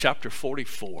chapter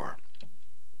 44.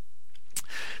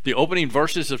 The opening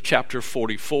verses of chapter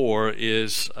 44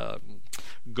 is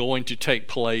going to take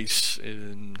place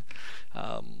in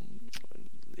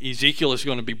Ezekiel is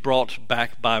going to be brought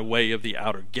back by way of the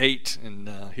outer gate, and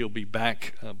he'll be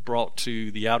back brought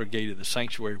to the outer gate of the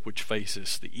sanctuary, which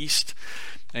faces the east.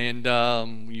 And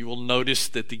you will notice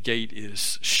that the gate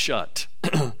is shut.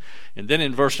 And then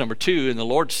in verse number 2, and the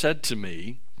Lord said to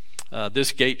me,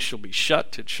 this gate shall be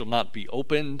shut, it shall not be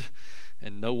opened,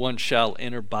 and no one shall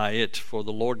enter by it, for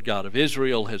the Lord God of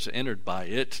Israel has entered by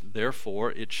it,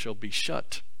 therefore it shall be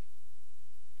shut.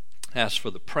 As for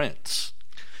the prince,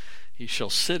 he shall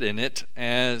sit in it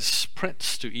as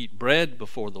prince to eat bread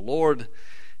before the Lord.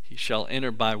 He shall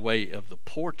enter by way of the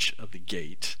porch of the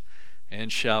gate,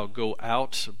 and shall go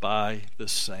out by the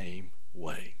same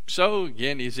way. So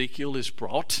again, Ezekiel is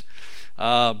brought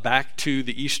back to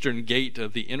the eastern gate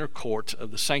of the inner court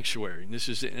of the sanctuary. And this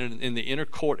is in the inner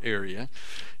court area.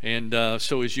 And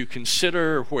so as you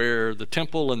consider where the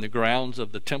temple and the grounds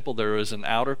of the temple, there is an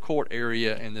outer court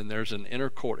area, and then there's an inner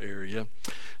court area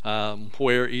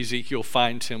where Ezekiel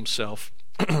finds himself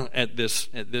at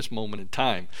this moment in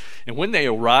time. And when they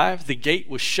arrived, the gate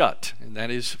was shut, and that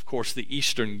is, of course, the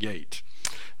eastern gate.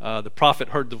 The prophet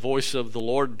heard the voice of the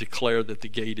Lord declare that the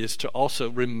gate is to also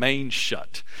remain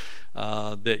shut.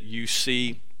 That you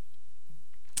see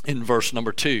in verse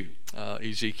number 2.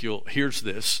 Ezekiel hears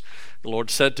this. The Lord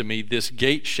said to me, this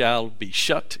gate shall be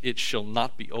shut, it shall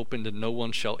not be opened, and no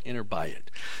one shall enter by it.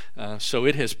 So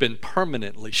it has been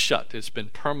permanently shut. It's been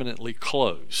permanently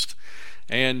closed.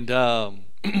 And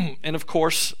of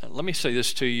course, let me say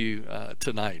this to you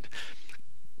tonight.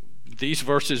 These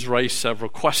verses raise several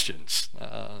questions.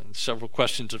 Several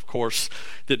questions, of course,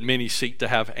 that many seek to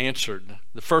have answered.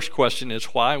 The first question is,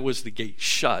 why was the gate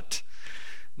shut?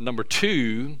 Number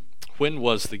 2, when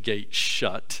was the gate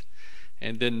shut?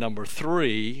 And then number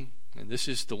 3, and this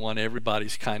is the one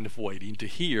everybody's kind of waiting to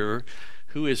hear,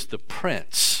 who is the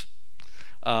prince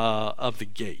of the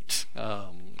gate?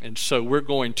 And so we're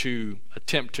going to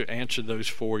attempt to answer those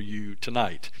for you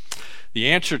tonight. The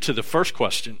answer to the first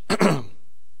question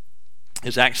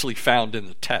is actually found in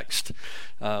the text.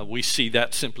 We see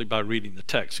that simply by reading the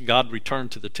text. God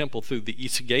returned to the temple through the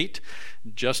east gate,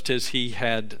 just as he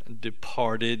had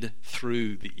departed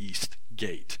through the east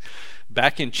gate.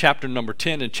 Back in chapter number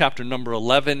 10 and chapter number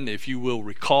 11, if you will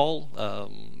recall,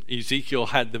 Ezekiel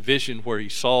had the vision where he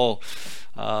saw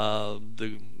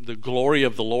the glory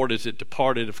of the Lord as it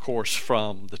departed, of course,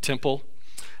 from the temple.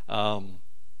 And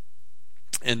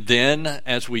then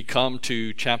as we come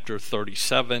to chapter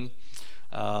 37,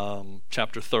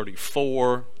 chapter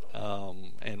 34,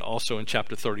 and also in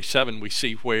chapter 37, we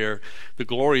see where the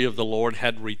glory of the Lord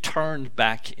had returned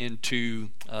back into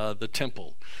the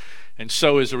temple. And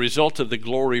so as a result of the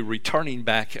glory returning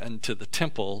back into the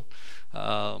temple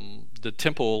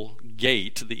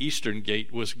gate, the eastern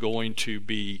gate, was going to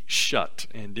be shut,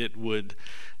 and it would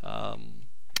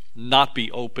not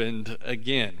be opened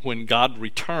again. When God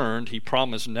returned, he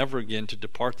promised never again to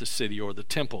depart the city or the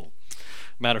temple.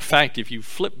 Matter of fact, if you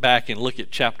flip back and look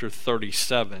at chapter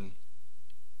 37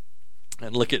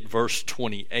 and look at verse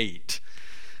 28,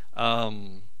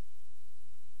 and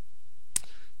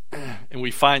we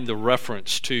find the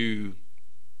reference to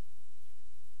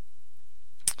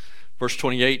verse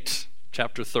 28,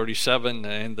 chapter 37,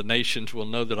 and the nations will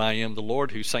know that I am the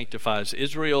Lord who sanctifies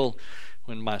Israel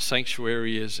when my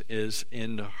sanctuary is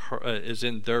in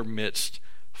their midst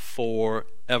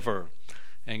forever.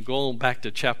 And going back to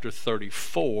chapter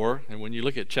 34, and when you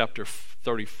look at chapter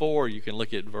 34, you can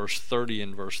look at verse 30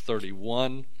 and verse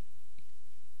 31.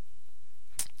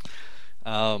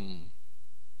 And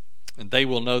they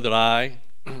will know that I,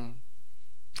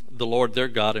 the Lord their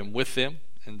God, am with them,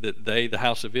 and that they, the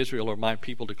house of Israel, are my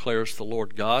people, declares the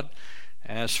Lord God.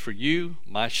 As for you,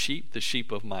 my sheep, the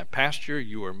sheep of my pasture,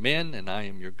 you are men, and I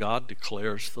am your God,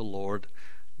 declares the Lord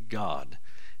God.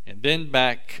 And then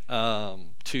back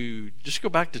just go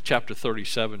back to chapter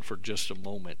 37 for just a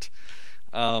moment.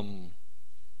 And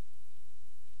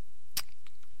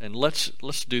let's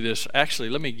do this. Actually,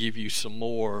 let me give you some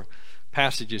more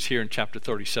passages here in chapter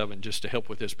 37 just to help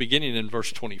with this. Beginning in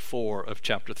verse 24 of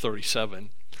chapter 37.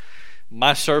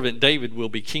 My servant David will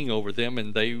be king over them,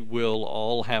 and they will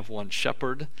all have one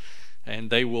shepherd, and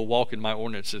they will walk in my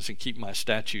ordinances and keep my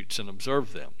statutes and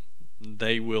observe them.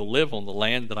 They will live on the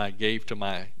land that I gave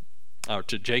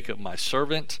to Jacob my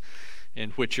servant,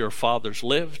 in which your fathers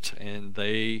lived, and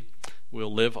they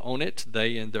will live on it,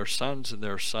 they and their sons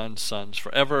sons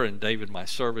forever, and David my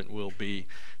servant will be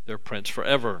their prince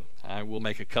forever. I will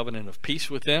make a covenant of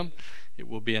peace with them. It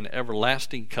will be an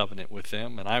everlasting covenant with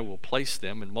them, and I will place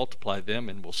them and multiply them,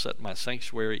 and will set my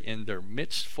sanctuary in their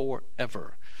midst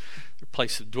forever. Their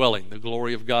place of dwelling. The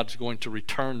glory of God is going to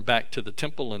return back to the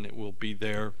temple, and it will be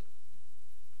there,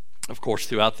 of course,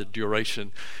 throughout the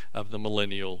duration of the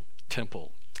millennial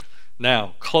temple.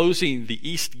 Now, closing the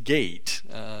east gate,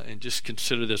 and just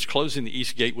consider this, closing the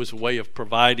east gate was a way of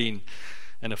providing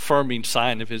an affirming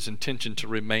sign of his intention to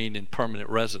remain in permanent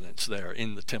residence there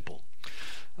in the temple.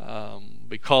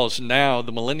 Because now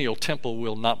the millennial temple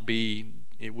will not be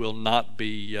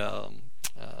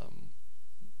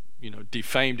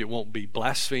defamed. It won't be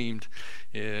blasphemed.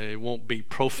 It won't be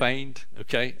profaned,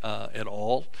 at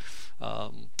all.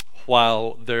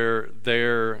 While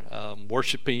they're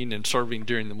worshiping and serving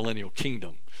during the millennial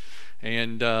kingdom.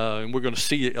 And we're going to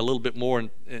see a little bit more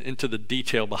into the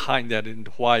detail behind that and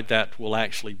why that will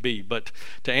actually be. But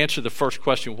to answer the first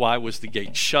question, why was the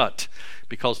gate shut?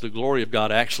 Because the glory of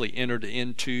God actually entered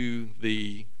into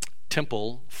the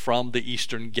temple from the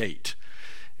eastern gate.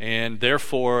 And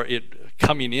therefore, it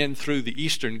coming in through the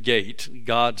eastern gate,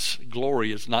 God's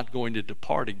glory is not going to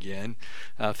depart again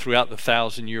throughout the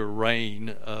 1,000-year reign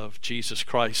of Jesus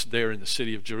Christ there in the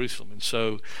city of Jerusalem. And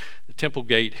so the temple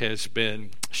gate has been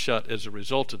shut as a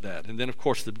result of that. And then, of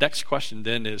course, the next question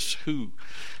then is who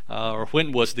or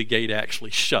when was the gate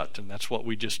actually shut? And that's what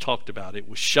we just talked about. It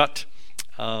was shut,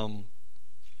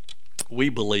 we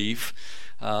believe,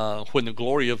 when the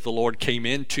glory of the Lord came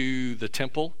into the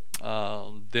temple.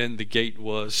 Then the gate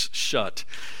was shut.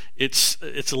 It's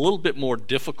a little bit more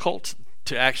difficult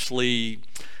to actually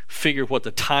figure what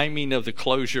the timing of the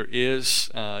closure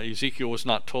is. Ezekiel was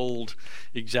not told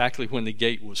exactly when the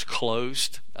gate was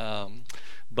closed,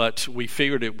 but we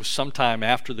figured it was sometime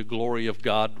after the glory of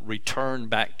God returned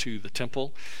back to the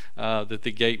temple that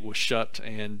the gate was shut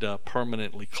and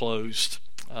permanently closed.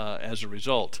 As a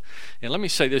result. And let me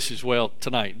say this as well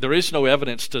tonight. There is no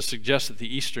evidence to suggest that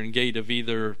the eastern gate of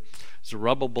either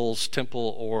Zerubbabel's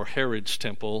temple or Herod's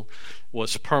temple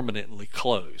was permanently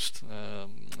closed.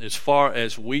 As far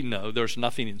as we know, there's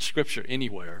nothing in Scripture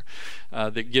anywhere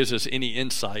that gives us any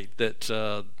insight that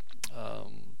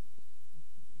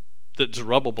that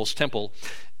Zerubbabel's temple,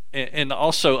 and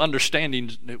also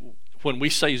understanding when we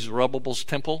say Zerubbabel's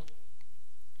temple,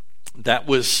 that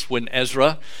was when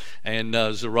Ezra and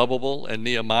Zerubbabel and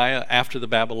Nehemiah, after the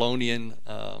Babylonian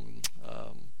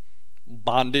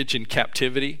bondage and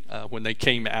captivity, when they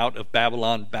came out of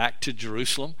Babylon back to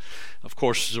Jerusalem. Of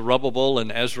course, Zerubbabel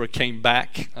and Ezra came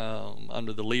back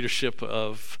under the leadership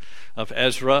of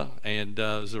Ezra and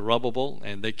Zerubbabel,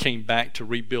 and they came back to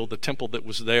rebuild the temple that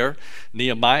was there.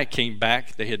 Nehemiah came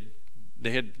back. They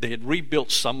had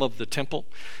rebuilt some of the temple,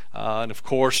 and of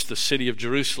course the city of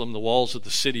Jerusalem, the walls of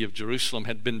the city of Jerusalem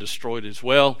had been destroyed as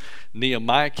well.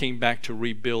 Nehemiah came back to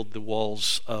rebuild the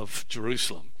walls of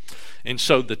Jerusalem. And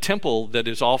so the temple that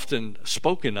is often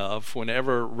spoken of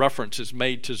whenever reference is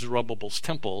made to Zerubbabel's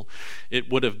temple, it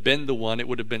would have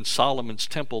been Solomon's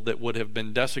temple that would have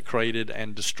been desecrated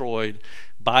and destroyed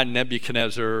by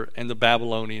Nebuchadnezzar and the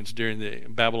Babylonians during the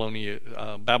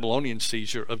Babylonian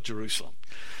seizure of Jerusalem.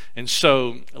 And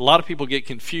so a lot of people get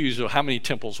confused of how many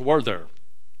temples were there.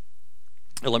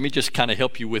 Let me just kind of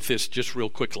help you with this just real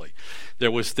quickly.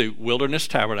 There was the Wilderness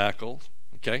Tabernacle,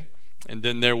 and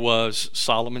then there was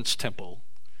Solomon's temple,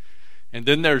 and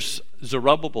then there's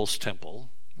Zerubbabel's temple,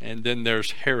 and then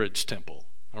there's Herod's temple,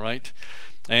 all right?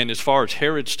 And as far as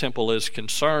Herod's temple is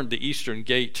concerned, the eastern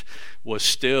gate was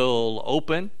still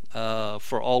open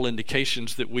for all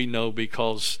indications that we know,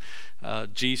 because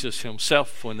Jesus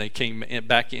himself, when they came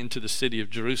back into the city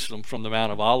of Jerusalem from the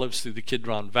Mount of Olives through the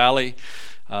Kidron Valley,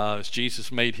 as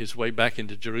Jesus made his way back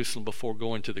into Jerusalem before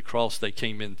going to the cross, they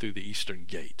came in through the eastern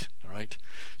gate. All right.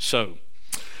 So,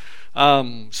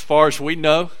 as far as we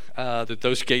know, that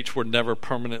those gates were never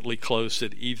permanently closed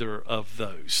at either of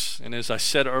those. And as I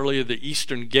said earlier, the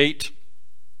eastern gate,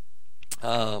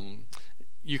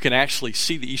 you can actually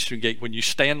see the eastern gate when you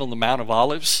stand on the Mount of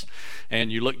Olives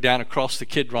and you look down across the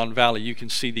Kidron Valley. You can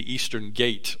see the eastern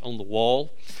gate on the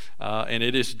wall, and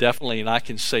it is definitely, and I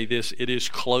can say this, it is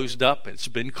closed up. It's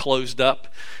been closed up.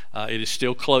 It is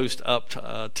still closed up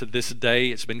to this day.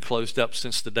 It's been closed up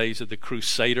since the days of the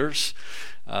Crusaders,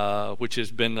 which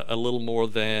has been a little more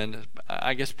than,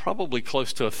 I guess, probably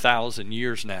close to 1,000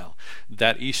 years now.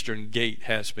 That eastern gate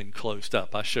has been closed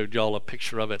up. I showed y'all a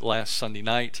picture of it last Sunday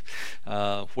night,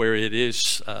 where it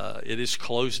is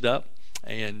closed up.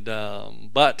 And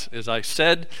but as I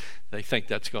said, they think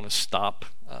that's going to stop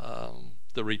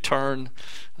the return.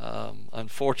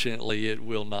 Unfortunately, it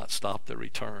will not stop the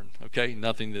return. Okay,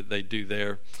 nothing that they do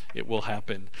there, it will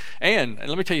happen. And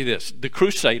let me tell you this: the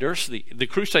Crusaders, the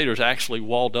Crusaders actually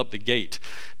walled up the gate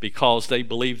because they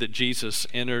believed that Jesus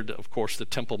entered, of course, the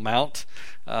Temple Mount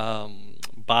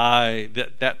by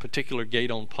that particular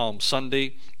gate on Palm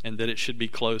Sunday, and that it should be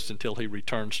closed until he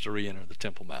returns to re-enter the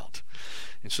Temple Mount.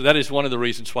 And so that is one of the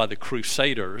reasons why the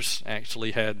Crusaders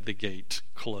actually had the gate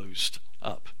closed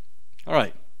up. All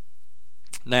right.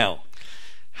 Now,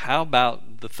 how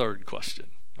about the third question?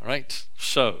 All right.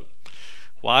 So,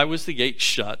 why was the gate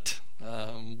shut?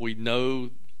 We know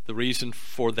the reason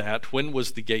for that. When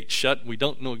was the gate shut? We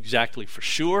don't know exactly for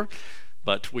sure,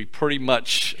 but we pretty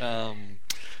much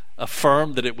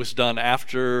affirm that it was done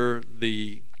after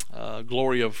the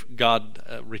glory of God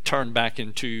returned back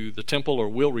into the temple, or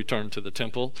will return to the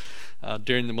temple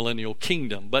during the millennial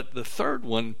kingdom. But the third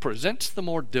one presents the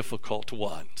more difficult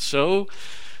one. So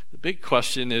the big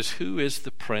question is, who is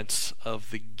the prince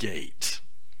of the gate?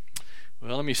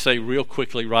 Well, let me say real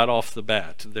quickly right off the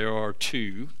bat, there are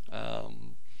two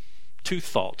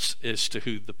thoughts as to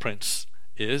who the prince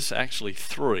is, actually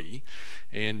three.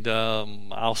 And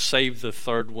I'll save the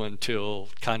third one till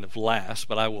kind of last,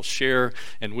 but I will share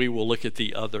and we will look at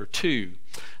the other two.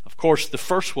 Of course, the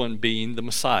first one being the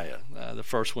Messiah, the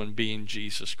first one being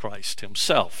Jesus Christ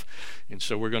himself. And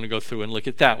so we're going to go through and look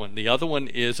at that one. The other one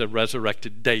is a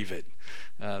resurrected David.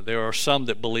 There are some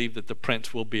that believe that the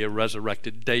prince will be a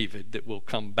resurrected David that will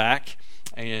come back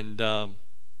and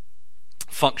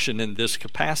function in this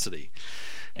capacity.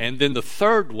 And then the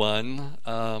third one,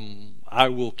 I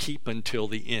will keep until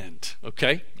the end,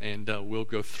 okay? And we'll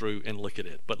go through and look at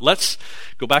it. But let's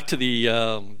go back to the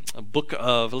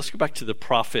let's go back to the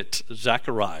prophet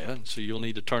Zechariah. So you'll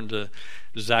need to turn to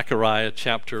Zechariah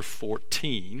chapter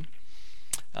 14.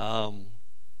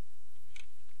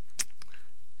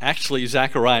 Actually,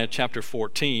 Zechariah chapter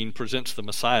 14 presents the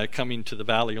Messiah coming to the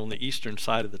valley on the eastern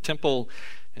side of the temple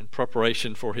in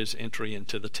preparation for his entry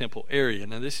into the temple area.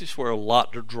 Now, this is where a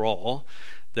lot to draw,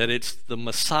 that it's the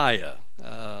Messiah,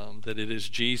 that it is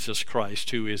Jesus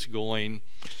Christ who is going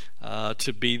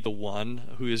to be the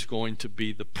one who is going to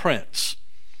be the prince.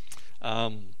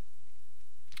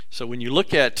 So when you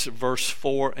look at verse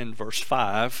 4 and verse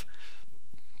 5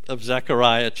 of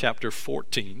Zechariah chapter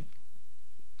 14,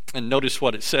 and notice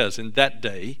what it says: in that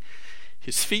day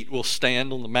his feet will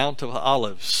stand on the Mount of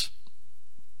Olives,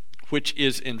 which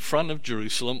is in front of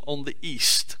Jerusalem on the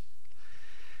east.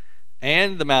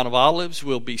 And the Mount of Olives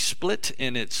will be split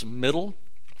in its middle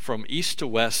from east to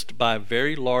west by a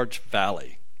very large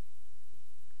valley,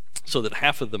 so that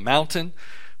half of the mountain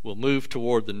will move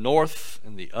toward the north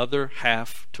and the other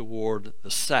half toward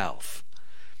the south.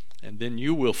 And then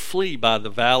you will flee by the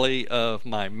valley of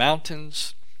my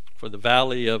mountains, for the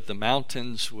valley of the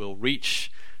mountains will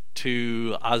reach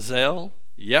to Azel.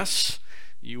 Yes,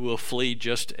 you will flee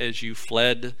just as you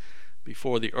fled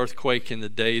before the earthquake in the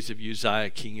days of Uzziah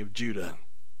king of Judah.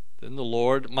 Then the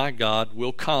Lord my God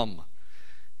will come,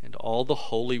 and all the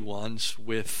holy ones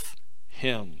with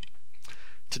him.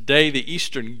 Today the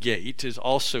eastern gate is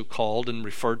also called and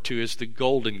referred to as the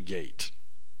Golden Gate.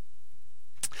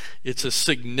 It's a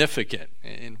significant,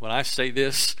 and when I say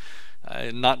this,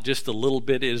 not just a little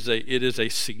bit, it is a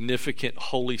significant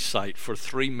holy site for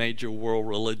three major world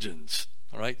religions.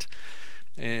 All right?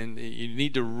 And you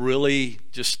need to really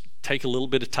just take a little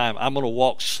bit of time. I'm going to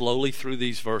walk slowly through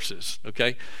these verses,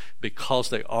 okay? Because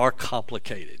they are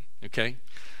complicated, okay?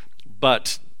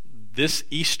 But this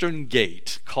eastern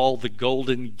gate, called the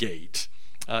Golden Gate,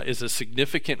 is a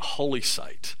significant holy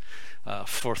site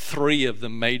for three of the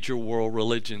major world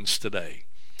religions today.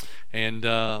 And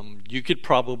you could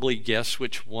probably guess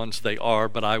which ones they are,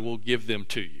 but I will give them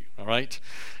to you, all right?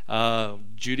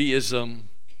 Judaism,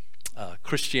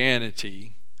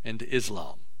 Christianity, and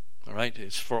Islam. All right,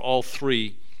 it's for all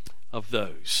three of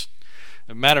those.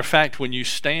 As a matter of fact, when you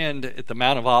stand at the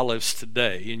Mount of Olives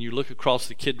today and you look across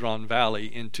the Kidron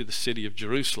Valley into the city of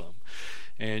Jerusalem,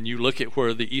 and you look at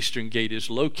where the Eastern Gate is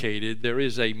located, there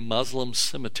is a Muslim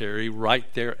cemetery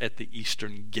right there at the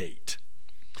Eastern Gate.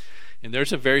 And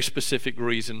there's a very specific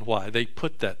reason why they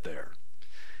put that there.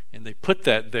 And they put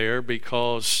that there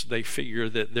because they figure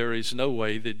that there is no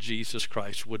way that Jesus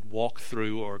Christ would walk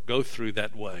through or go through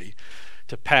that way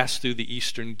to pass through the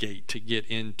Eastern Gate to get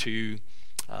into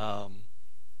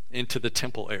the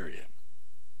temple area.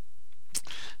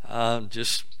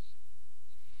 That's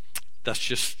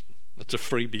a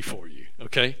freebie for you,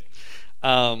 okay?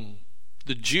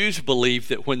 The Jews believe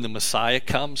that when the Messiah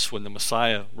comes, when the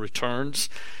Messiah returns,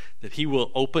 that he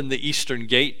will open the Eastern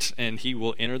Gate and he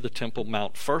will enter the Temple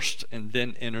Mount first and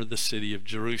then enter the city of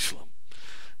Jerusalem.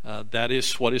 That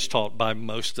is what is taught by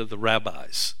most of the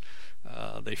rabbis.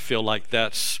 They feel like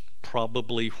that's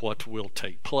probably what will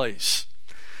take place.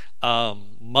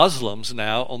 Muslims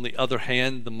now, on the other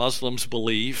hand, the Muslims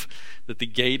believe that the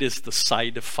gate is the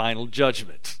site of final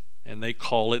judgment, and they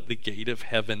call it the gate of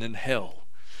heaven and hell.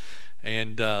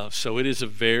 And so it's a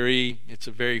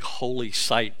very holy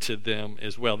site to them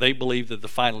as well. They believe that the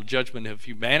final judgment of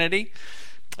humanity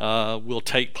will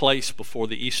take place before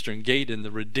the eastern gate, and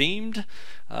the redeemed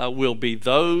will be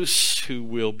those who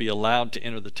will be allowed to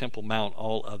enter the Temple Mount.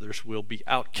 All others will be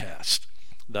outcast.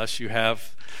 Thus you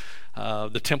have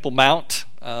the Temple Mount,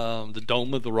 the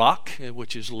Dome of the Rock,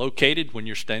 which is located when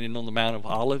you're standing on the Mount of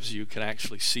Olives. You can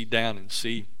actually see down and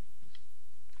see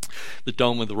the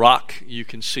Dome of the Rock. You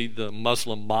can see the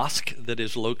Muslim mosque that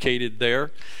is located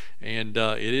there, and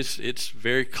it's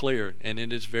very clear and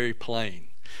it is very plain.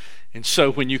 And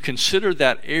so when you consider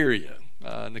that area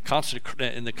and the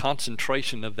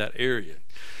concentration of that area,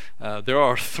 there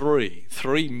are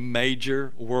three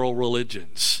major world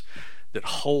religions that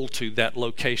hold to that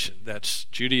location. That's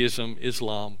Judaism,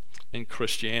 Islam, and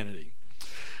Christianity.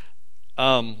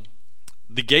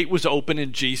 The gate was open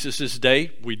in Jesus'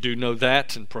 day. We do know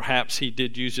that, and perhaps he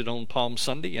did use it on Palm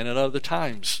Sunday and at other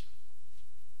times.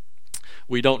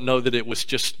 We don't know that it was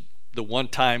just the one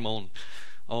time on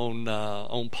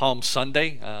Palm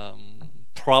Sunday.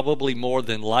 Probably more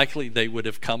than likely they would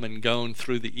have come and gone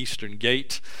through the eastern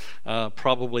gate,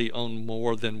 probably on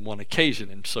more than one occasion.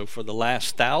 And so for the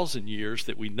last 1,000 years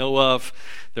that we know of,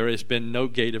 there has been no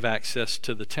gate of access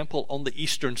to the temple on the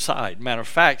eastern side. Matter of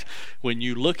fact, when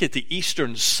you look at the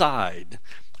eastern side,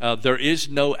 there is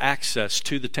no access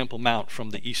to the Temple Mount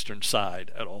from the eastern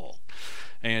side at all.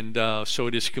 And so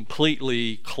it is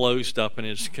completely closed up and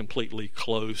is completely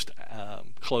closed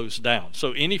down.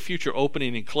 So any future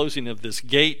opening and closing of this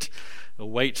gate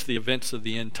awaits the events of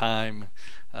the end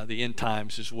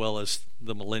times as well as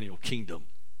the millennial kingdom.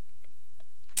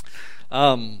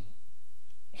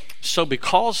 So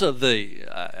because of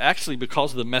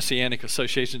the messianic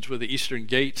associations with the Eastern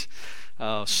Gate,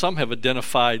 some have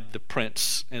identified the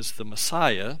prince as the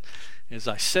Messiah, as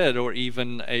I said, or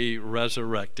even a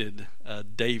resurrected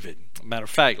David. Matter of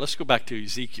fact, let's go back to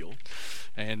Ezekiel,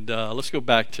 and let's go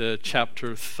back to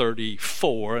chapter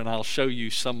 34, and I'll show you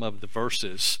some of the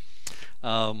verses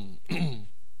that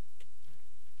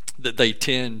they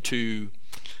tend to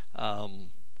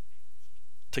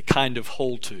kind of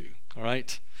hold to. All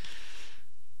right.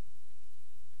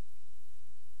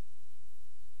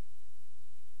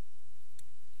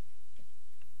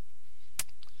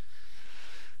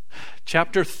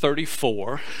 Chapter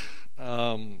 34,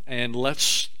 and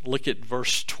let's look at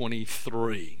verse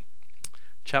 23.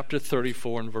 Chapter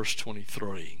 34 and verse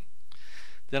 23.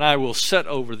 Then I will set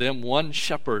over them one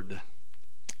shepherd,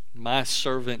 my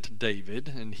servant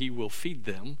David, and he will feed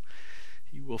them.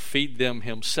 He will feed them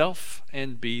himself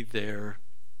and be their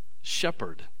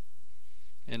shepherd.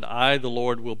 And I, the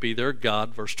Lord, will be their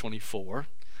God, verse 24.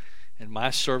 And my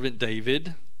servant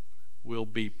David will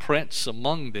be prince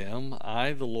among them.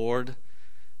 I, the Lord,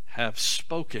 have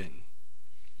spoken.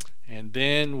 And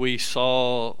then we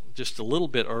saw just a little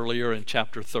bit earlier in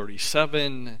chapter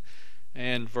 37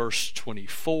 and verse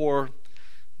 24,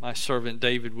 my servant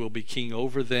David will be king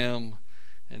over them,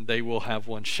 and they will have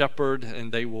one shepherd,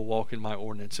 and they will walk in my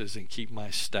ordinances and keep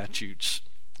my statutes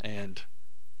and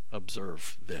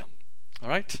observe them. All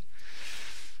right?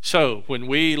 So when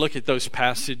we look at those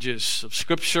passages of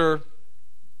Scripture,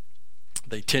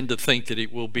 they tend to think that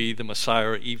it will be the Messiah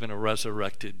or even a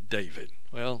resurrected David.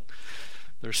 Well,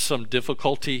 there's some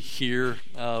difficulty here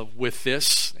with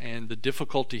this, and the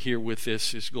difficulty here with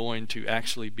this is going to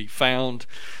actually be found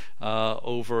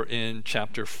over in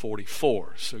chapter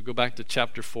 44. So go back to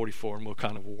chapter 44 and we'll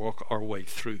kind of work our way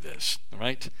through this. All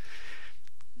right?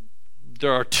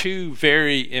 There are two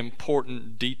very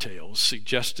important details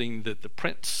suggesting that the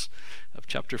prince of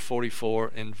chapter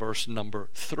 44 in verse number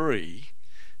 3,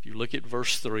 if you look at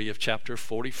verse 3 of chapter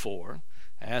 44,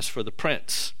 as for the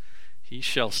prince, he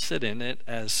shall sit in it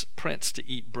as prince to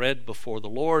eat bread before the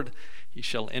Lord. He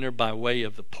shall enter by way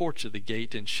of the porch of the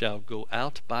gate and shall go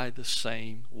out by the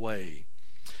same way.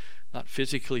 Not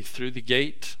physically through the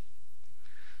gate,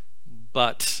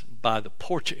 but by the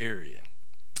porch area.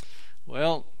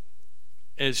 Well,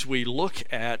 as we look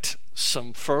at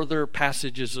some further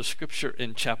passages of Scripture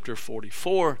in chapter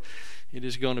 44, it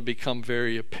is going to become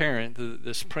very apparent that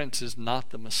this prince is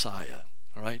not the Messiah.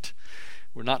 All right?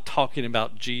 We're not talking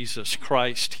about Jesus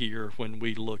Christ here when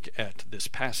we look at this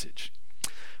passage.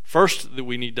 First, that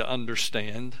we need to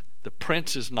understand, the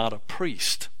prince is not a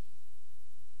priest.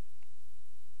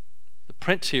 The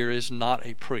prince here is not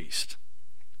a priest.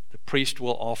 The priest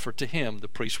will offer to him. The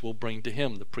priest will bring to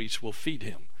him. The priest will feed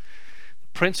him.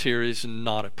 The prince here is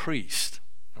not a priest.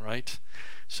 All right?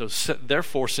 So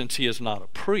therefore, since he is not a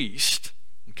priest,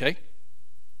 okay,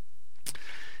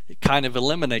 it kind of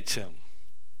eliminates him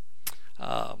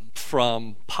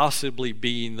from possibly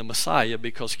being the Messiah,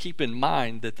 because keep in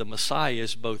mind that the Messiah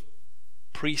is both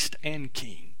priest and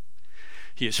king.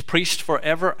 He is priest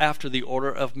forever after the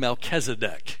order of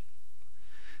Melchizedek.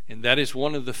 And that is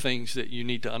one of the things that you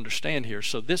need to understand here.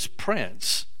 So this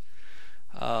prince,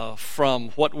 from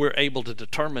what we're able to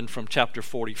determine from chapter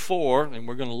 44, and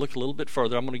we're going to look a little bit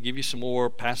further. I'm going to give you some more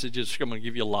passages. I'm going to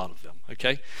give you a lot of them,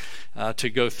 okay, to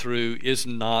go through, is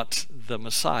not the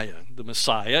Messiah. The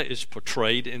Messiah is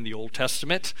portrayed in the Old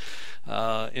Testament,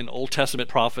 in Old Testament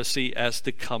prophecy, as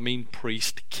the coming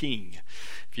priest king.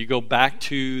 If you go back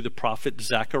to the prophet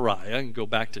Zechariah and go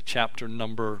back to chapter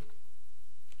number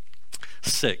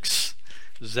 6,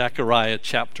 Zechariah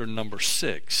chapter number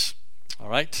 6, all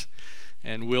right?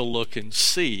 And we'll look and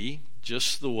see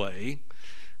just the way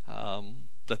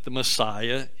that the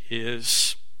Messiah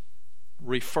is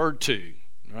referred to,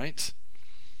 right?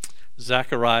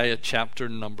 Zechariah chapter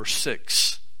number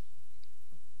 6.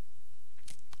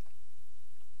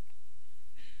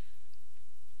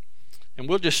 And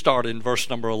we'll just start in verse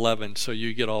number 11 so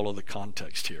you get all of the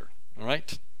context here, all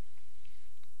right?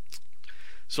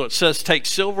 So it says, "Take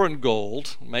silver and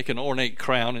gold, make an ornate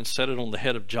crown, and set it on the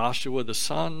head of Joshua, the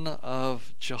son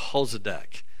of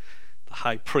Jehozadak, the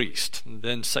high priest. And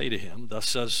then say to him, Thus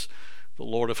says the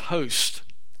Lord of hosts,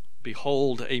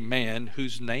 Behold a man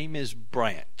whose name is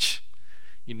Branch."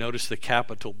 You notice the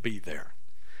capital B there.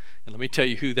 And let me tell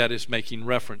you who that is making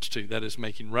reference to. That is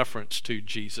making reference to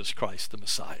Jesus Christ, the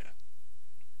Messiah.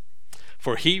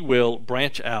 "For he will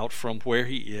branch out from where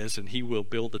he is, and he will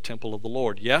build the temple of the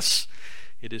Lord." Yes,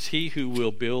 it is he who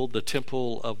will build the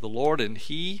temple of the Lord, and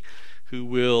he who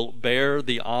will bear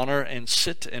the honor and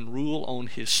sit and rule on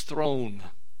his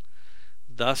throne.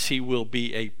 Thus he will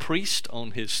be a priest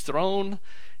on his throne,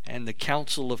 and the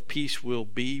council of peace will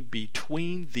be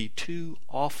between the two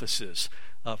offices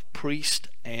of priest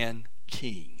and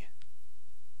king.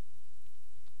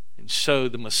 And so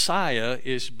the Messiah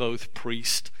is both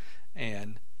priest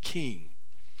and king.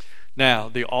 Now,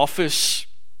 the office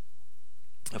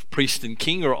of priest and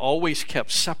king are always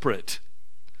kept separate,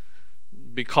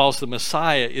 because the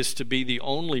Messiah is to be the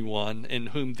only one in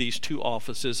whom these two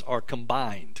offices are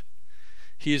combined.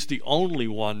 He is the only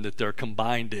one that they're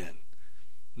combined in.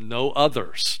 No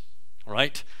others,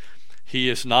 right? He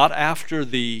is not after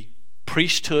the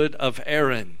priesthood of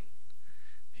Aaron.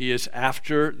 He is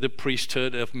after the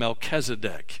priesthood of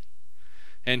Melchizedek.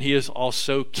 And he is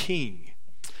also king.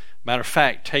 Matter of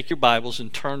fact, take your Bibles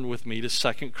and turn with me to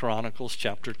 2 Chronicles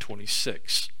chapter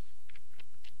 26.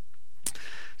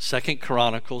 2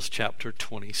 Chronicles chapter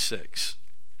 26.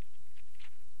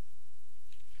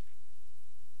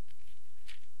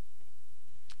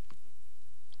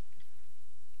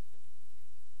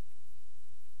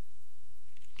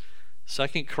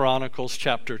 Second Chronicles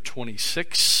chapter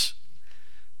 26,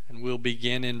 and we'll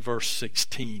begin in verse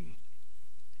 16.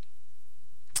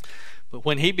 "But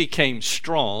when he became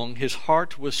strong, his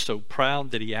heart was so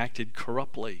proud that he acted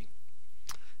corruptly.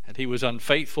 And he was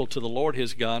unfaithful to the Lord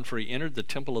his God, for he entered the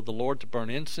temple of the Lord to burn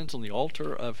incense on the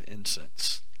altar of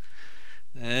incense.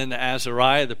 Then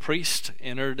Azariah the priest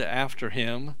entered after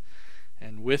him,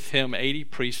 and with him 80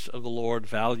 priests of the Lord,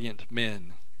 valiant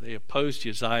men. They opposed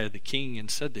Uzziah the king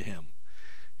and said to him,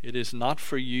 It is not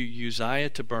for you, Uzziah,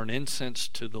 to burn incense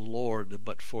to the Lord,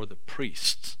 but for the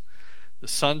priests, the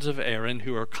sons of Aaron,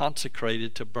 who are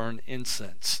consecrated to burn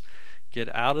incense.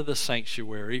 Get out of the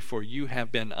sanctuary, for you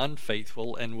have been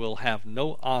unfaithful and will have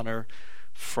no honor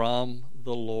from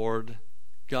the Lord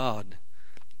God."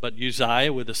 But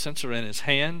Uzziah, with a censer in his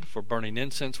hand for burning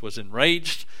incense, was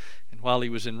enraged. And while he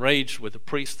was enraged with the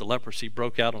priest, the leprosy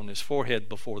broke out on his forehead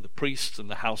before the priests in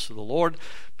the house of the Lord,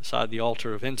 beside the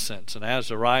altar of incense. And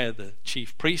Azariah the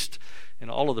chief priest and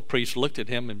all of the priests looked at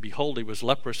him, and behold, he was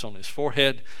leprous on his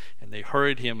forehead. And they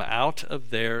hurried him out of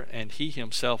there, and he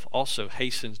himself also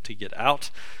hastened to get out,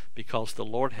 because the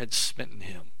Lord had smitten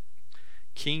him.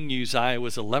 King Uzziah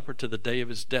was a leper to the day of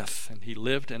his death, and he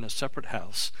lived in a separate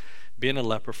house, being a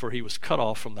leper, for he was cut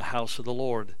off from the house of the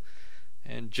Lord.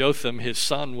 And Jotham, his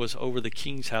son, was over the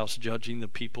king's house, judging the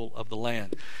people of the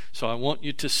land. So I want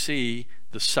you to see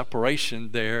the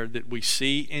separation there that we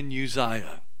see in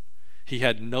Uzziah. He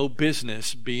had no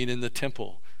business being in the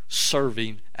temple,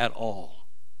 serving at all.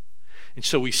 And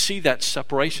so we see that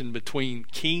separation between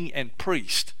king and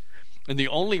priest. And the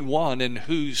only one in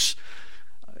whose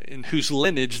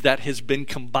lineage that has been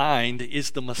combined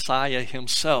is the Messiah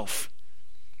himself.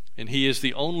 And he is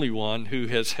the only one who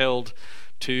has held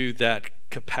to that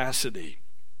capacity.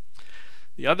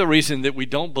 The other reason that we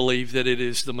don't believe that it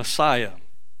is the Messiah,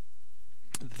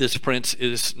 this prince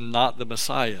is not the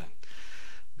Messiah,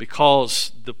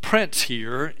 because the prince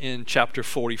here in chapter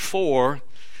 44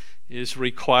 is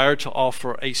required to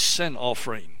offer a sin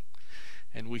offering.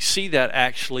 And we see that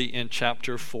actually in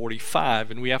chapter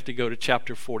 45, and we have to go to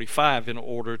chapter 45 in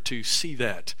order to see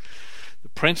that. The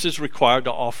prince is required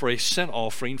to offer a sin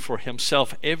offering for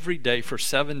himself every day for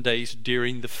 7 days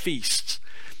during the feasts.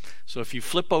 So if you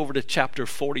flip over to chapter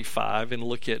 45 and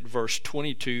look at verse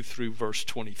 22 through verse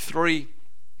 23,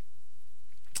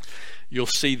 you'll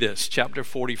see this. Chapter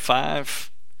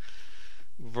 45,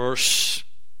 verse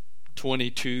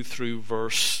 22 through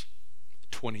verse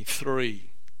 23.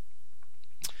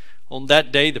 On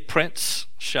that day the prince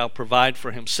shall provide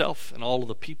for himself and all of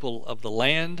the people of the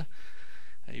land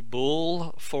a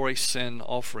bull for a sin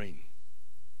offering.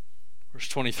 Verse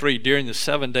 23, during the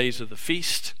 7 days of the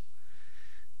feast,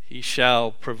 he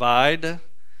shall provide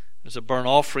as a burnt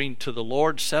offering to the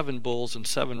Lord 7 bulls and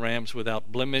 7 rams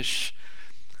without blemish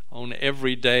on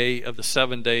every day of the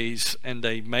 7 days, and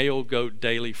a male goat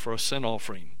daily for a sin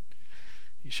offering.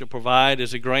 He shall provide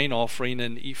as a grain offering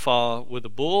an ephah with a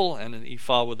bull, and an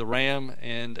ephah with a ram,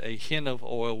 and a hin of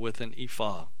oil with an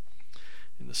ephah.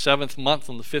 In the 7th month,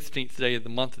 on the 15th day of the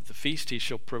month at the feast, he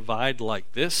shall provide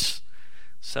like this: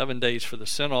 7 days for the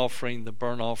sin offering, the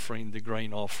burnt offering, the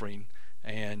grain offering,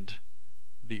 and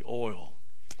the oil.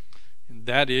 And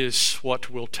that is what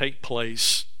will take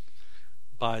place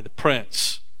by the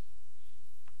prince,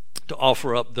 to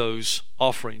offer up those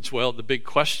offerings. Well, the big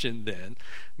question then,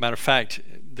 matter of fact,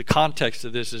 the context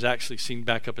of this is actually seen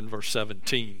back up in verse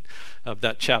 17 of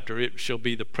that chapter. It shall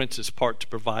be the prince's part to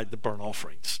provide the burnt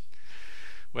offerings.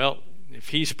 Well, if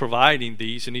he's providing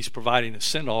these and he's providing a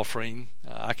sin offering,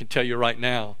 I can tell you right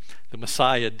now, the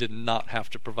Messiah did not have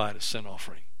to provide a sin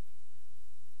offering.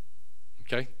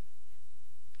 Okay?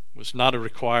 It was not a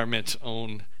requirement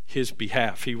on his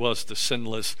behalf. He was the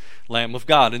sinless Lamb of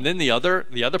God. And then the other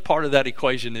part of that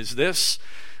equation is this.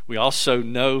 We also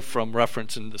know from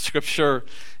reference in the scripture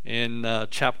in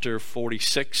chapter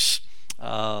 46,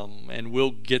 and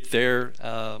we'll get there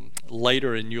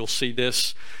later and you'll see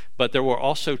this, but there were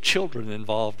also children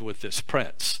involved with this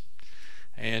prince.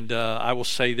 And I will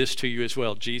say this to you as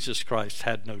well: Jesus Christ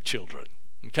had no children.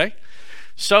 Okay?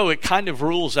 So it kind of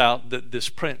rules out that this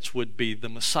prince would be the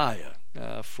Messiah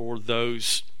for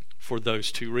those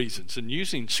two reasons. And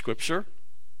using scripture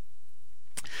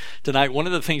tonight, one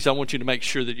of the things I want you to make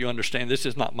sure that you understand, this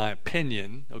is not my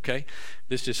opinion, okay?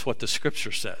 This is what the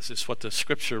scripture says. It's what the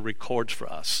scripture records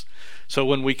for us. So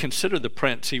when we consider the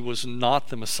prince, he was not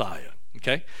the Messiah,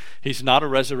 okay? He's not a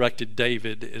resurrected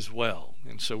David as well.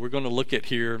 And so we're going to look at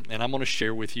here, and I'm going to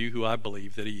share with you who I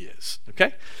believe that he is,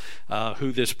 okay?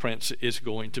 Who this prince is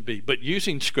going to be. But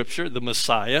using scripture, the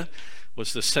Messiah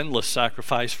was the sinless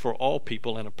sacrifice for all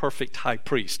people and a perfect high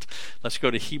priest. Let's go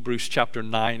to Hebrews chapter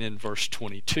 9 and verse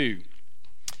 22,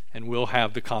 and we'll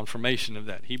have the confirmation of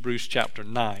that. Hebrews chapter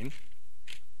 9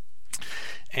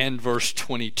 and verse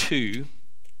 22.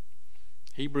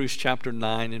 Hebrews chapter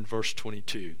 9 and verse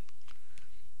 22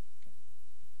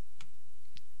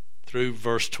 through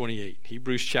verse 28.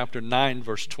 Hebrews chapter 9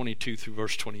 verse 22 through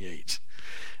verse 28.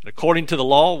 And according to the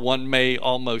law, one may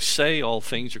almost say all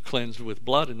things are cleansed with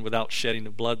blood, and without shedding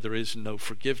of blood there is no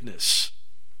forgiveness.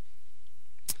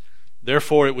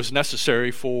 Therefore it was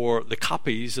necessary for the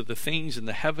copies of the things in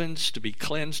the heavens to be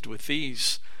cleansed with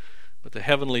these, but the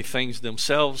heavenly things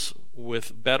themselves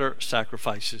with better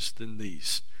sacrifices than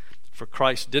these. For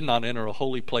Christ did not enter a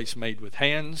holy place made with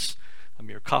hands, a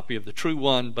mere copy of the true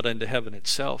one, but into heaven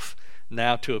itself,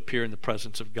 now to appear in the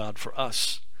presence of God for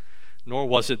us. Nor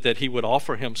was it that he would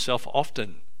offer himself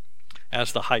often,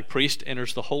 as the high priest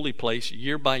enters the holy place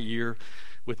year by year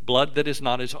with blood that is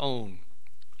not his own.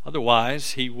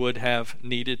 Otherwise he would have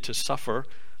needed to suffer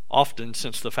often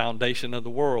since the foundation of the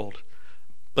world.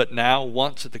 But now,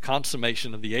 once at the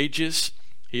consummation of the ages,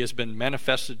 he has been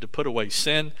manifested to put away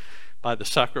sin by the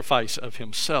sacrifice of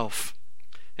himself.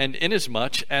 And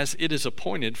inasmuch as it is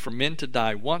appointed for men to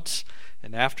die once,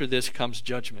 and after this comes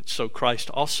judgment, so Christ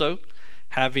also,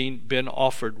 having been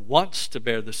offered once to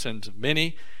bear the sins of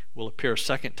many, will appear a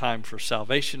second time for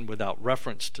salvation without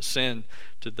reference to sin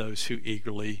to those who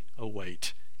eagerly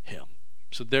await him.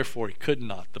 So therefore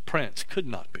the prince could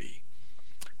not be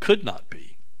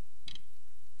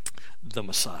the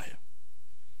Messiah.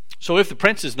 So if the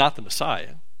prince is not the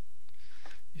Messiah,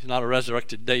 he's not a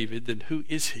resurrected David, then who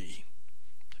is he?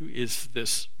 Who is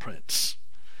this prince?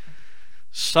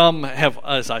 Some have,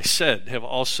 as I said, have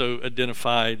also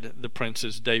identified the prince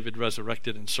as David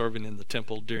resurrected and serving in the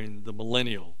temple during the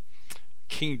millennial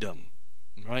kingdom,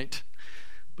 right?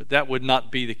 But that would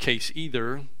not be the case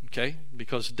either, okay?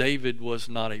 Because David was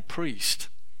not a priest.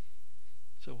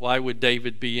 So why would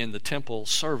David be in the temple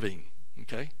serving,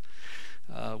 okay?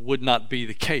 Would not be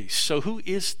the case. So who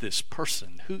is this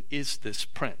person? Who is this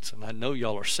prince? And I know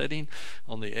y'all are sitting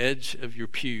on the edge of your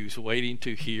pews waiting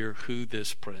to hear who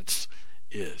this prince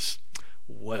is.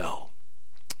 Well,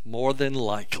 more than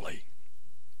likely,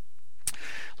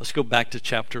 let's go back to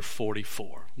chapter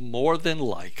 44. More than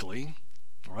likely,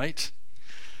 right?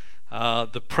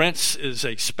 The prince is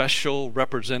a special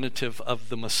representative of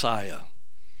the Messiah,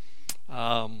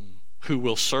 who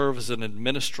will serve as an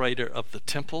administrator of the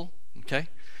temple, okay,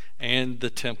 and the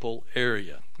temple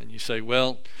area. And you say,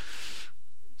 well,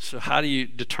 so how do you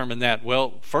determine that?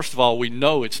 Well, first of all, we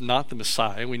know it's not the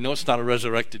Messiah. We know it's not a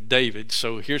resurrected David.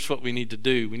 So here's what we need to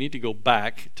do. We need to go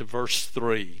back to verse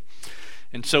 3.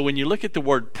 And so when you look at the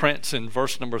word prince in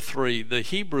verse number 3, the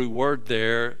Hebrew word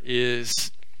there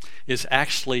is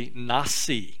actually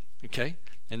nasi, okay?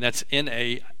 And that's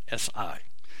N-A-S-I.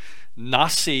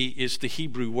 Nasi is the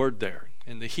Hebrew word there.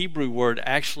 And the Hebrew word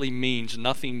actually means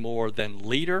nothing more than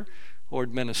leader or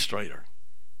administrator.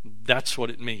 That's what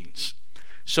it means.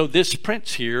 So this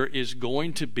prince here is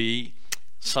going to be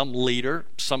some leader,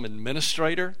 some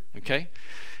administrator, okay?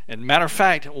 And matter of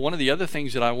fact, one of the other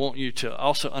things that I want you to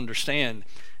also understand,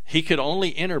 he could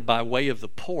only enter by way of the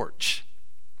porch,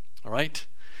 all right?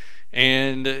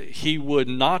 And he would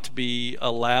not be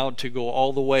allowed to go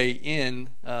all the way in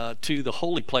to the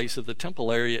holy place of the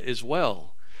temple area as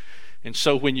well. And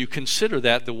so when you consider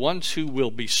that, the ones who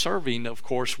will be serving, of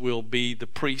course, will be the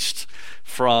priests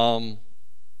from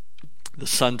the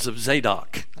sons of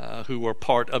Zadok, who are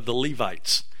part of the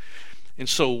Levites. And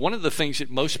so one of the things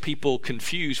that most people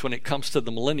confuse when it comes to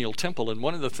the millennial temple, and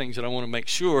one of the things that I want to make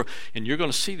sure, and you're going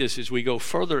to see this as we go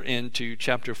further into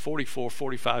chapter 44,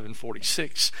 45, and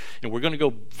 46, and we're going to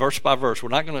go verse by verse. We're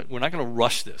not going to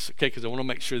rush this, okay? Because I want to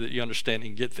make sure that you understand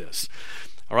and get this.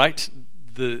 All right?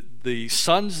 The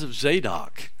sons of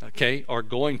Zadok, okay, are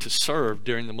going to serve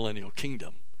during the millennial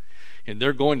kingdom, and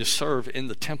they're going to serve in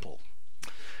the temple.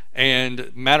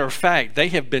 And matter of fact, they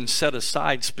have been set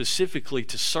aside specifically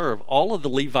to serve. All of the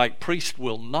Levite priests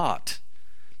will not.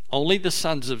 Only the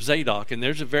sons of Zadok. And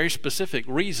there's a very specific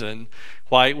reason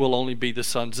why it will only be the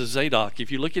sons of Zadok.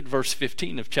 If you look at verse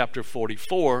 15 of chapter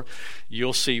 44,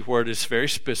 you'll see where it is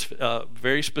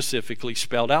very specifically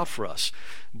spelled out for us.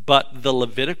 But the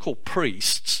Levitical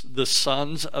priests, the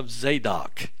sons of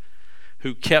Zadok,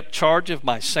 who kept charge of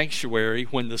my sanctuary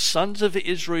when the sons of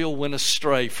Israel went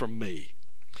astray from me,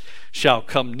 shall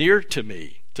come near to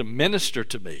me to minister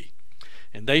to me,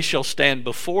 and they shall stand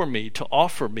before me to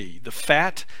offer me the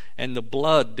fat and the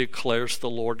blood, declares the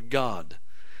Lord God.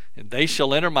 And they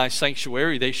shall enter my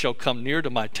sanctuary, they shall come near to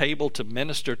my table to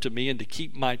minister to me and to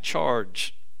keep my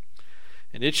charge.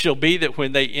 And it shall be that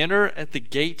when they enter at the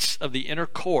gates of the inner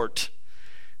court,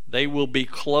 they will be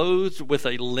clothed with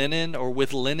a linen or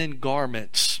with linen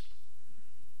garments,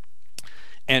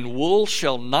 and wool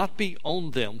shall not be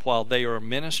on them while they are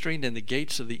ministering in the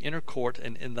gates of the inner court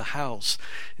and in the house.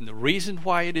 And the reason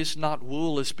why it is not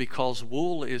wool is because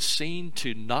wool is seen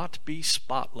to not be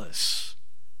spotless.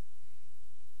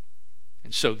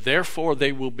 And so therefore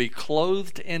they will be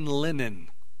clothed in linen.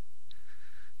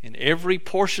 And every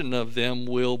portion of them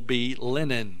will be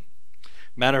linen.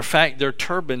 Matter of fact, their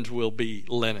turbans will be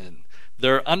linen.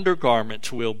 Their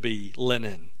undergarments will be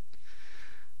linen.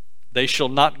 They shall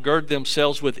not gird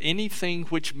themselves with anything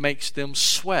which makes them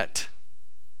sweat.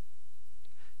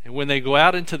 And when they go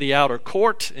out into the outer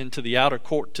court to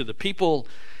the people,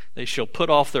 they shall put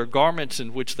off their garments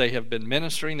in which they have been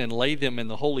ministering and lay them in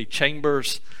the holy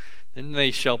chambers. Then they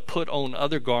shall put on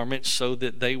other garments, so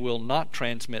that they will not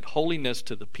transmit holiness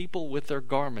to the people with their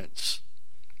garments.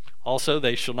 Also,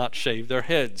 they shall not shave their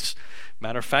heads.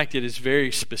 Matter of fact, it is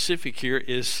very specific here,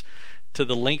 is to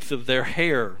the length of their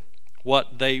hair,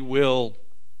 what they will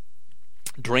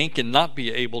drink and not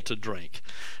be able to drink.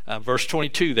 Verse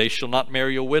 22, they shall not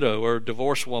marry a widow or a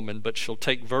divorced woman, but shall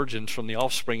take virgins from the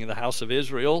offspring of the house of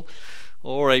Israel,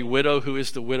 or a widow who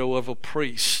is the widow of a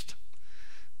priest.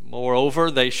 Moreover,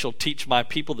 they shall teach my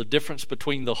people the difference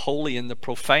between the holy and the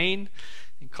profane,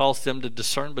 and cause them to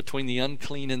discern between the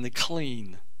unclean and the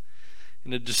clean.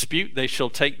 In a dispute they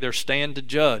shall take their stand to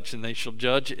judge, and they shall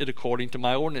judge it according to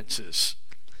my ordinances.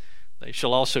 They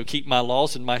shall also keep my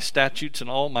laws and my statutes and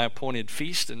all my appointed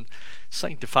feasts, and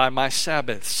sanctify my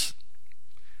Sabbaths.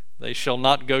 They shall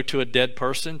not go to a dead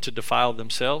person to defile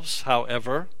themselves.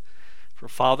 However, for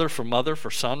father, for mother,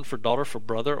 for son, for daughter, for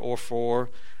brother, or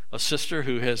for a sister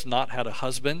who has not had a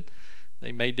husband,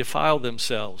 they may defile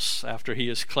themselves. After he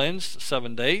is cleansed,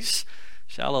 7 days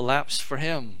shall elapse for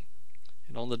him.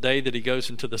 And on the day that he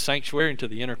goes into the sanctuary, into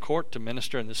the inner court to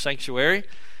minister in the sanctuary,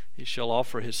 he shall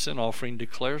offer his sin offering,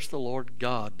 declares the Lord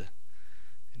God.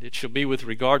 And it shall be with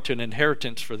regard to an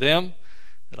inheritance for them,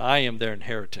 that I am their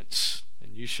inheritance.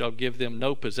 And you shall give them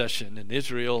no possession. In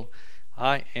Israel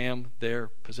I am their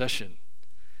possession.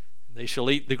 They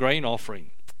shall eat the grain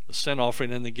offering, the sin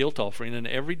offering, and the guilt offering, and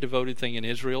every devoted thing in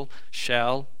Israel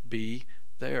shall be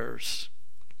theirs.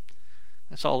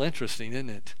 That's all interesting, isn't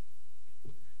it?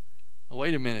 Oh,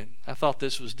 wait a minute. I thought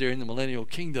this was during the millennial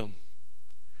kingdom.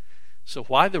 So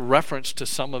why the reference to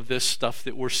some of this stuff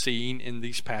that we're seeing in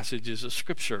these passages of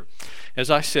Scripture?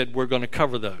 As I said, we're going to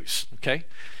cover those, okay?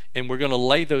 And we're going to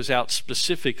lay those out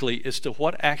specifically as to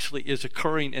what actually is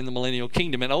occurring in the millennial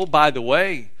kingdom. And oh, by the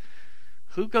way,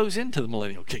 who goes into the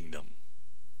millennial kingdom?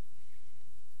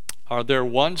 Are there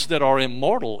ones that are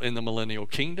immortal in the millennial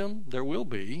kingdom? There will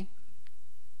be.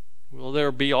 Will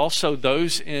there be also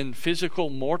those in physical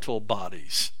mortal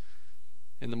bodies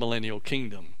in the millennial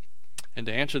kingdom? And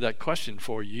to answer that question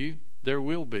for you, there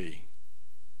will be.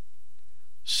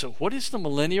 So what is the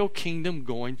millennial kingdom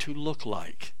going to look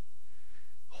like?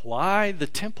 Why the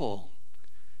temple?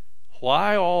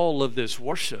 Why all of this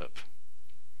worship?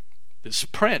 This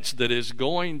prince that is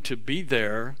going to be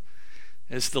there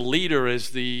as the leader,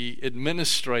 as the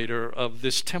administrator of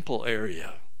this temple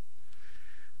area.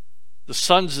 The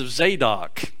sons of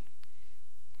Zadok,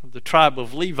 of the tribe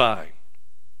of Levi,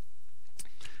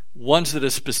 ones that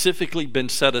have specifically been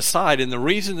set aside. And the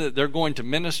reason that they're going to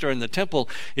minister in the temple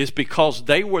is because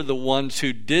they were the ones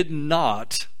who did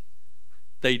not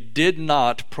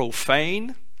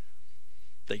profane.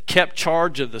 They kept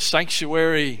charge of the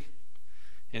sanctuary,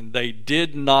 and they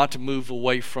did not move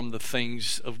away from the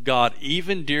things of God,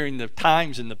 even during the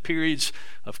times and the periods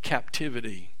of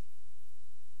captivity.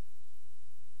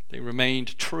 They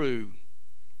remained true.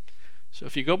 So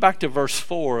if you go back to verse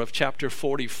 4 of chapter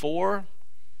 44,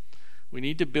 we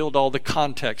need to build all the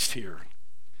context here.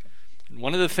 And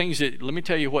one of the things that, let me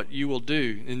tell you what you will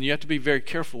do, and you have to be very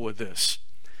careful with this.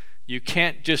 You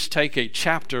can't just take a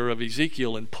chapter of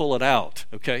Ezekiel and pull it out,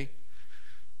 okay?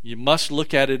 You must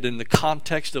look at it in the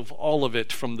context of all of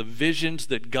it, from the visions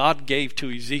that God gave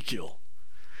to Ezekiel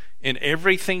and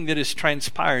everything that is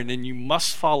transpiring, and you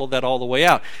must follow that all the way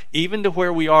out, even to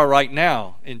where we are right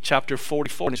now in chapter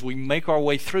 44 as we make our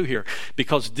way through here,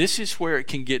 because this is where it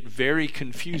can get very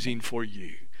confusing for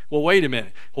you. Well, wait a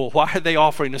minute. Well, why are they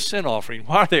offering a sin offering?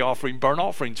 Why are they offering burnt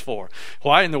offerings for?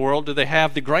 Why in the world do they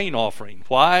have the grain offering?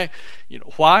 Why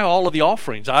all of the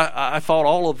offerings? I thought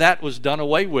all of that was done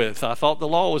away with. I thought the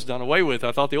law was done away with.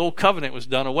 I thought the old covenant was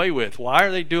done away with. Why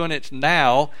are they doing it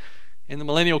now in the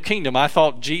millennial kingdom? I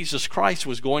thought Jesus Christ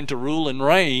was going to rule and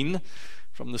reign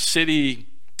from the city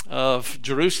of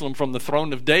Jerusalem, from the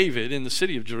throne of David in the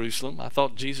city of Jerusalem. I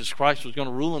thought Jesus Christ was going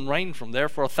to rule and reign from there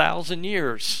for 1,000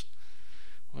 years.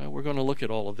 Well, we're going to look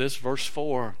at all of this. Verse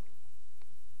 4.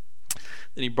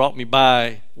 Then he brought me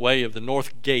by way of the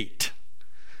north gate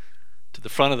to the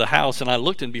front of the house, and I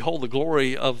looked, and behold, the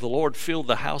glory of the Lord filled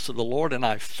the house of the Lord, and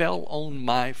I fell on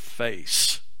my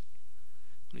face.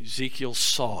 When Ezekiel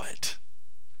saw it,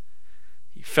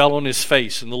 he fell on his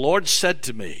face, and the Lord said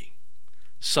to me,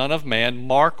 Son of man,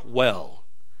 mark well.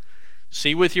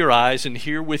 See with your eyes and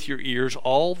hear with your ears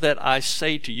all that I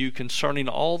say to you concerning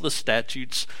all the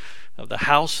statutes of the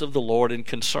house of the Lord, and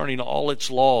concerning all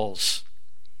its laws.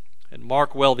 And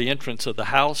mark well the entrance of the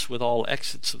house with all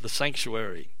exits of the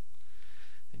sanctuary.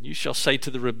 And you shall say to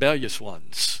the rebellious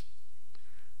ones,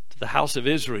 to the house of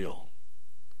Israel,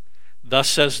 Thus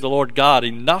says the Lord God,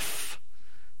 enough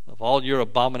of all your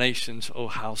abominations, O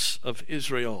house of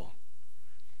Israel.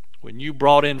 When you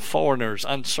brought in foreigners,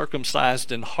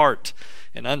 uncircumcised in heart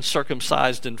and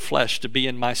uncircumcised in flesh, to be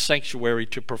in my sanctuary,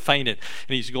 to profane it.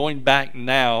 And he's going back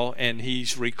now, and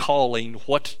he's recalling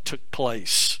what took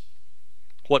place,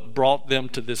 what brought them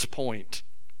to this point.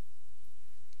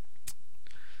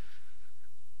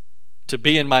 To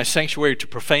be in my sanctuary, to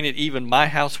profane it, even my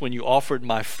house, when you offered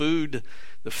my food,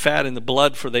 the fat and the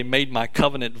blood, for they made my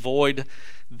covenant void.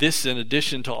 This in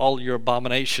addition to all your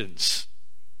abominations.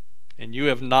 And you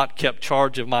have not kept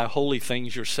charge of my holy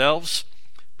things yourselves,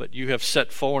 but you have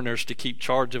set foreigners to keep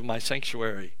charge of my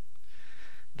sanctuary.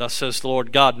 Thus says the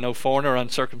Lord God, no foreigner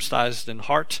uncircumcised in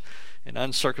heart and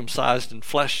uncircumcised in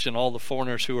flesh, and all the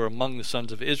foreigners who are among the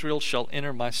sons of Israel shall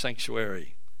enter my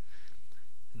sanctuary.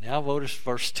 Now notice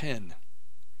verse 10.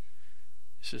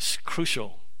 This is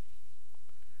crucial.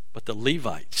 But the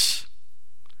Levites,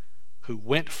 who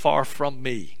went far from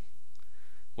me,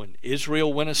 when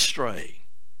Israel went astray,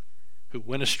 who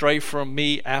went astray from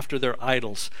me after their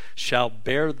idols, shall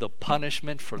bear the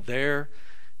punishment for their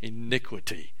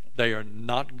iniquity. They are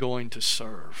not going to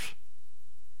serve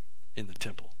in the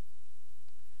temple.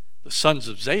 The sons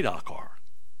of Zadok are,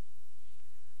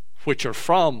 which are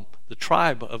from the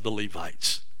tribe of the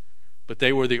Levites. But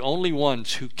they were the only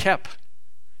ones who kept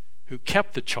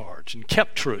the charge and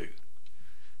kept true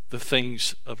the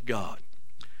things of God.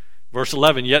 Verse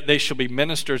 11, yet they shall be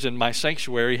ministers in my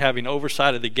sanctuary, having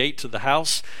oversight of the gates of the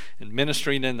house, and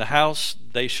ministering in the house.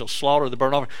 They shall slaughter the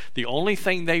burnt offering. The only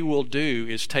thing they will do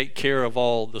is take care of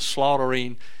all the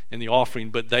slaughtering and the offering,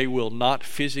 but they will not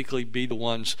physically be the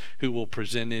ones who will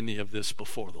present any of this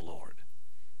before the Lord.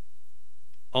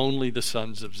 Only the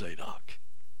sons of Zadok.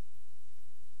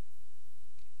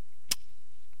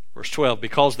 Verse 12,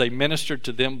 because they ministered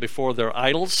to them before their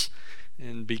idols,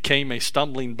 and became a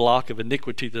stumbling block of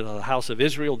iniquity to the house of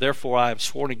Israel, therefore I have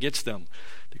sworn against them,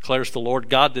 declares the Lord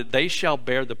God, that they shall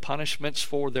bear the punishments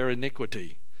for their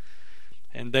iniquity.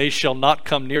 And they shall not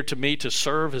come near to me to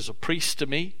serve as a priest to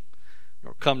me,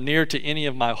 nor come near to any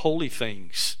of my holy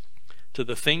things, to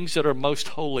the things that are most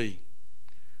holy.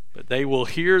 But they will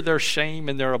hear their shame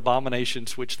and their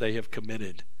abominations which they have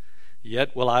committed.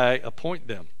 Yet will I appoint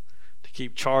them to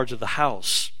keep charge of the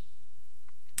house,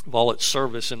 of all its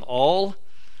service, and all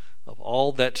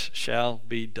that shall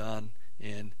be done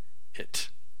in it.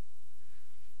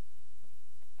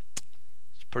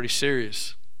 It's pretty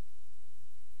serious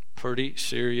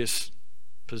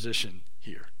position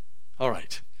here. All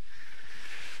right.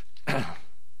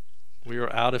 We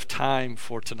are out of time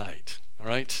for tonight. All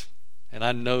right? And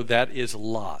I know that is a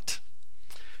lot.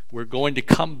 We're going to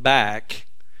come back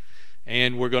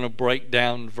and we're going to break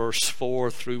down verse 4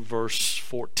 through verse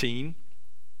 14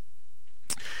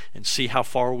 and see how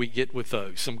far we get with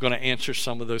those. I'm going to answer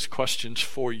some of those questions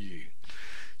for you.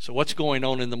 So what's going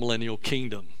on in the millennial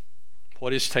kingdom?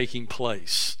 What is taking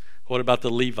place? What about the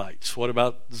Levites? What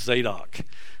about Zadok,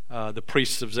 the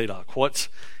priests of Zadok? What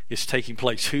is taking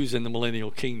place? Who's in the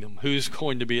millennial kingdom? Who's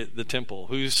going to be at the temple?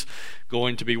 Who's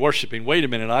going to be worshiping? Wait a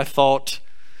minute, I thought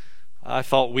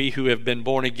we who have been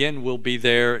born again will be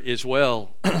there as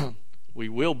well. We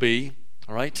will be,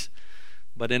 all right?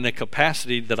 But in a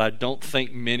capacity that I don't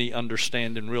think many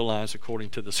understand and realize according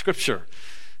to the Scripture.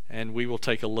 And we will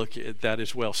take a look at that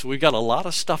as well. So we've got a lot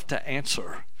of stuff to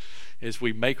answer as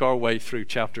we make our way through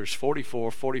chapters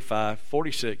 44, 45,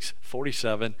 46,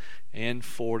 47, and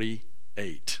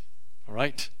 48. All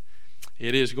right?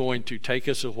 It is going to take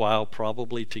us a while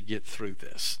probably to get through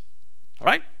this. All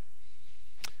right?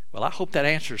 Well, I hope that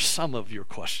answers some of your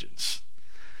questions.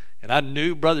 And I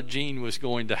knew Brother Gene was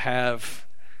going to have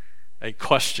a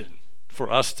question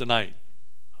for us tonight.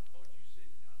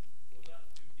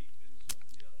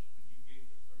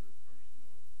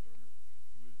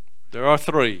 There are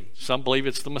three. Some believe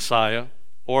it's the Messiah,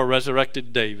 or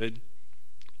resurrected David,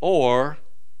 or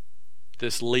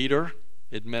this leader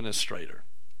administrator.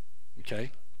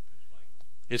 Okay?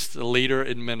 It's the leader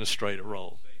administrator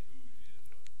role.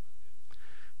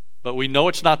 But we know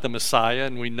it's not the Messiah,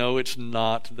 and we know it's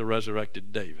not the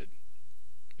resurrected David,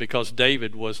 because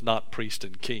David was not priest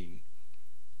and king.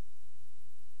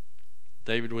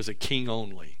 David was a king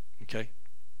only. Okay?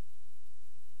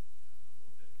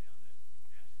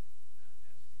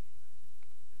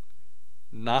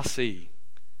 Nasi.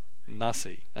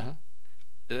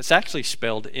 It's actually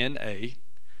spelled N-A.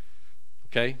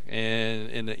 Okay? And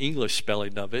in the English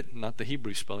spelling of it, not the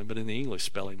Hebrew spelling, but in the English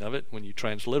spelling of it, when you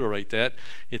transliterate that,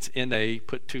 it's N-A,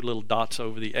 put two little dots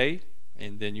over the A,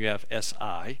 and then you have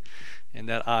S-I, and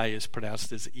that I is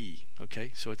pronounced as E.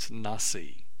 Okay? So it's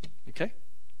Nasi. Okay?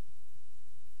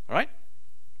 All right?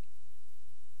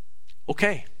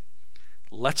 Okay.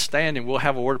 Let's stand and we'll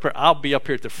have a word of prayer. I'll be up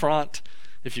here at the front.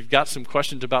 If you've got some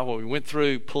questions about what we went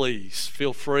through, please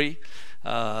feel free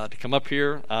to come up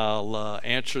here. I'll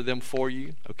answer them for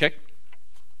you, okay?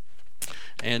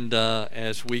 And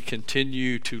as we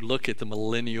continue to look at the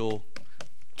millennial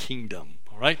kingdom,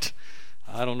 all right?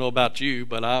 I don't know about you,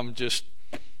 but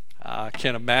I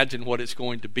can't imagine what it's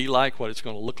going to be like, what it's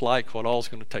going to look like, what all is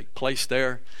going to take place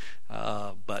there.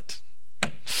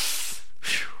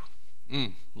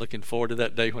 Looking forward to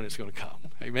that day when it's going to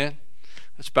come. Amen?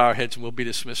 Let's bow our heads and we'll be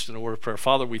dismissed in a word of prayer.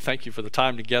 Father, we thank you for the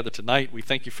time together tonight. We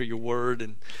thank you for your word.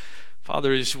 And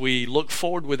Father, as we look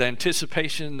forward with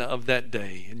anticipation of that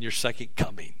day and your second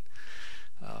coming,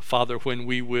 Father, when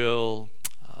we will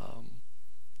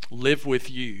live with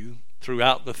you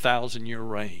throughout the 1,000-year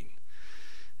reign.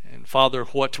 And Father,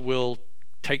 what will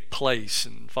take place,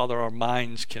 and Father, our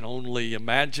minds can only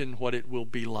imagine what it will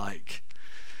be like.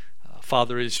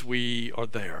 Father, as we are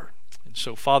there. And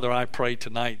so, Father, I pray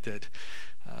tonight that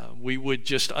we would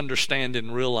just understand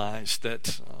and realize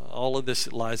that all of this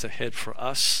that lies ahead for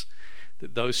us,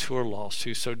 that those who are lost,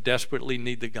 who so desperately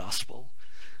need the gospel,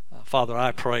 Father,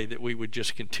 I pray that we would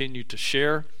just continue to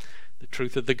share the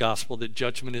truth of the gospel, that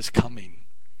judgment is coming.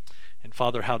 And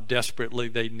Father, how desperately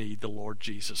they need the Lord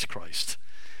Jesus Christ.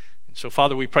 And so,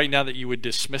 Father, we pray now that you would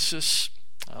dismiss us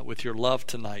with your love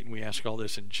tonight. And we ask all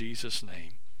this in Jesus'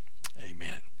 name.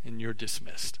 Amen. And you're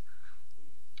dismissed.